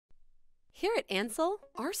Here at Ansell,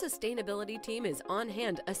 our sustainability team is on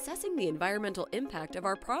hand assessing the environmental impact of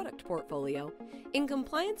our product portfolio in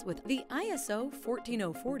compliance with the ISO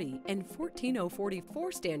 14040 and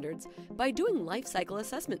 14044 standards by doing life cycle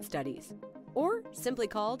assessment studies, or simply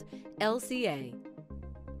called LCA.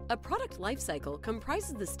 A product life cycle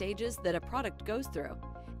comprises the stages that a product goes through,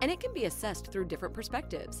 and it can be assessed through different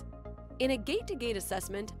perspectives. In a gate-to-gate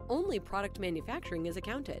assessment, only product manufacturing is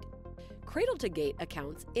accounted. Cradle-to-gate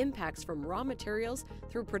accounts impacts from raw materials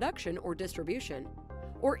through production or distribution,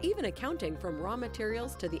 or even accounting from raw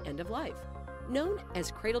materials to the end of life, known as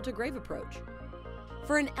cradle-to-grave approach.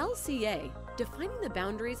 For an LCA, defining the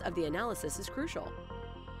boundaries of the analysis is crucial.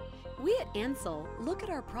 We at Ansell look at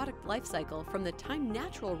our product life cycle from the time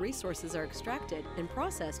natural resources are extracted and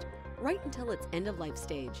processed right until its end-of-life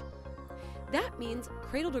stage. That means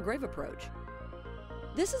cradle-to-grave approach.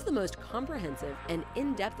 This is the most comprehensive and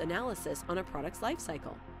in-depth analysis on a product's life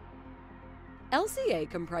cycle. LCA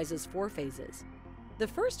comprises 4 phases. The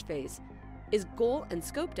first phase is goal and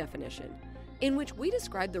scope definition, in which we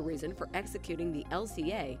describe the reason for executing the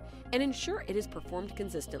LCA and ensure it is performed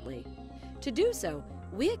consistently. To do so,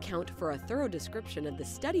 we account for a thorough description of the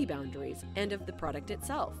study boundaries and of the product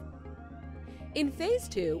itself. In phase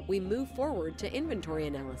 2, we move forward to inventory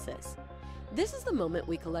analysis. This is the moment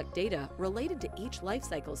we collect data related to each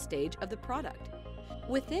lifecycle stage of the product.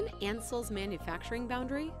 Within Ansell's manufacturing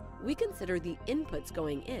boundary, we consider the inputs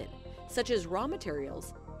going in, such as raw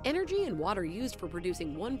materials, energy and water used for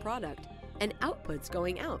producing one product, and outputs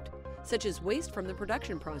going out, such as waste from the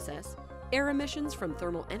production process, air emissions from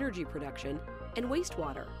thermal energy production, and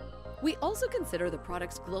wastewater. We also consider the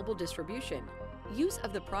product's global distribution, use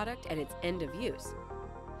of the product at its end of use.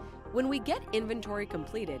 When we get inventory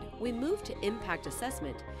completed, we move to impact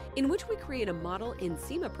assessment, in which we create a model in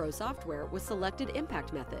CIMAPRO software with selected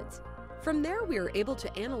impact methods. From there, we are able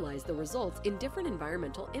to analyze the results in different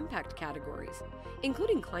environmental impact categories,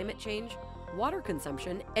 including climate change, water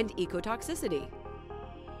consumption, and ecotoxicity.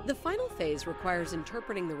 The final phase requires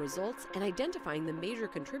interpreting the results and identifying the major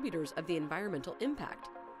contributors of the environmental impact,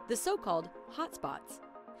 the so-called hotspots.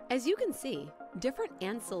 As you can see, different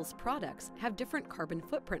Ansell's products have different carbon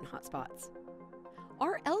footprint hotspots.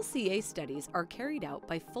 Our LCA studies are carried out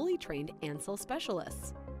by fully trained Ansell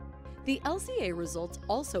specialists. The LCA results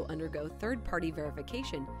also undergo third-party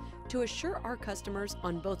verification to assure our customers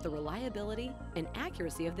on both the reliability and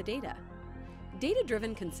accuracy of the data.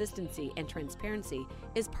 Data-driven consistency and transparency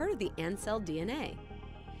is part of the Ansell DNA.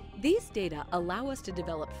 These data allow us to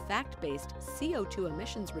develop fact-based CO2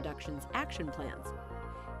 emissions reductions action plans.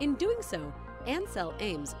 In doing so, Ansell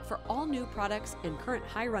aims for all new products and current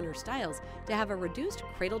high-runner styles to have a reduced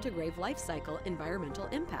cradle-to-grave life cycle environmental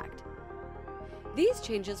impact. These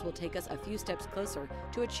changes will take us a few steps closer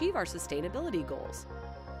to achieve our sustainability goals.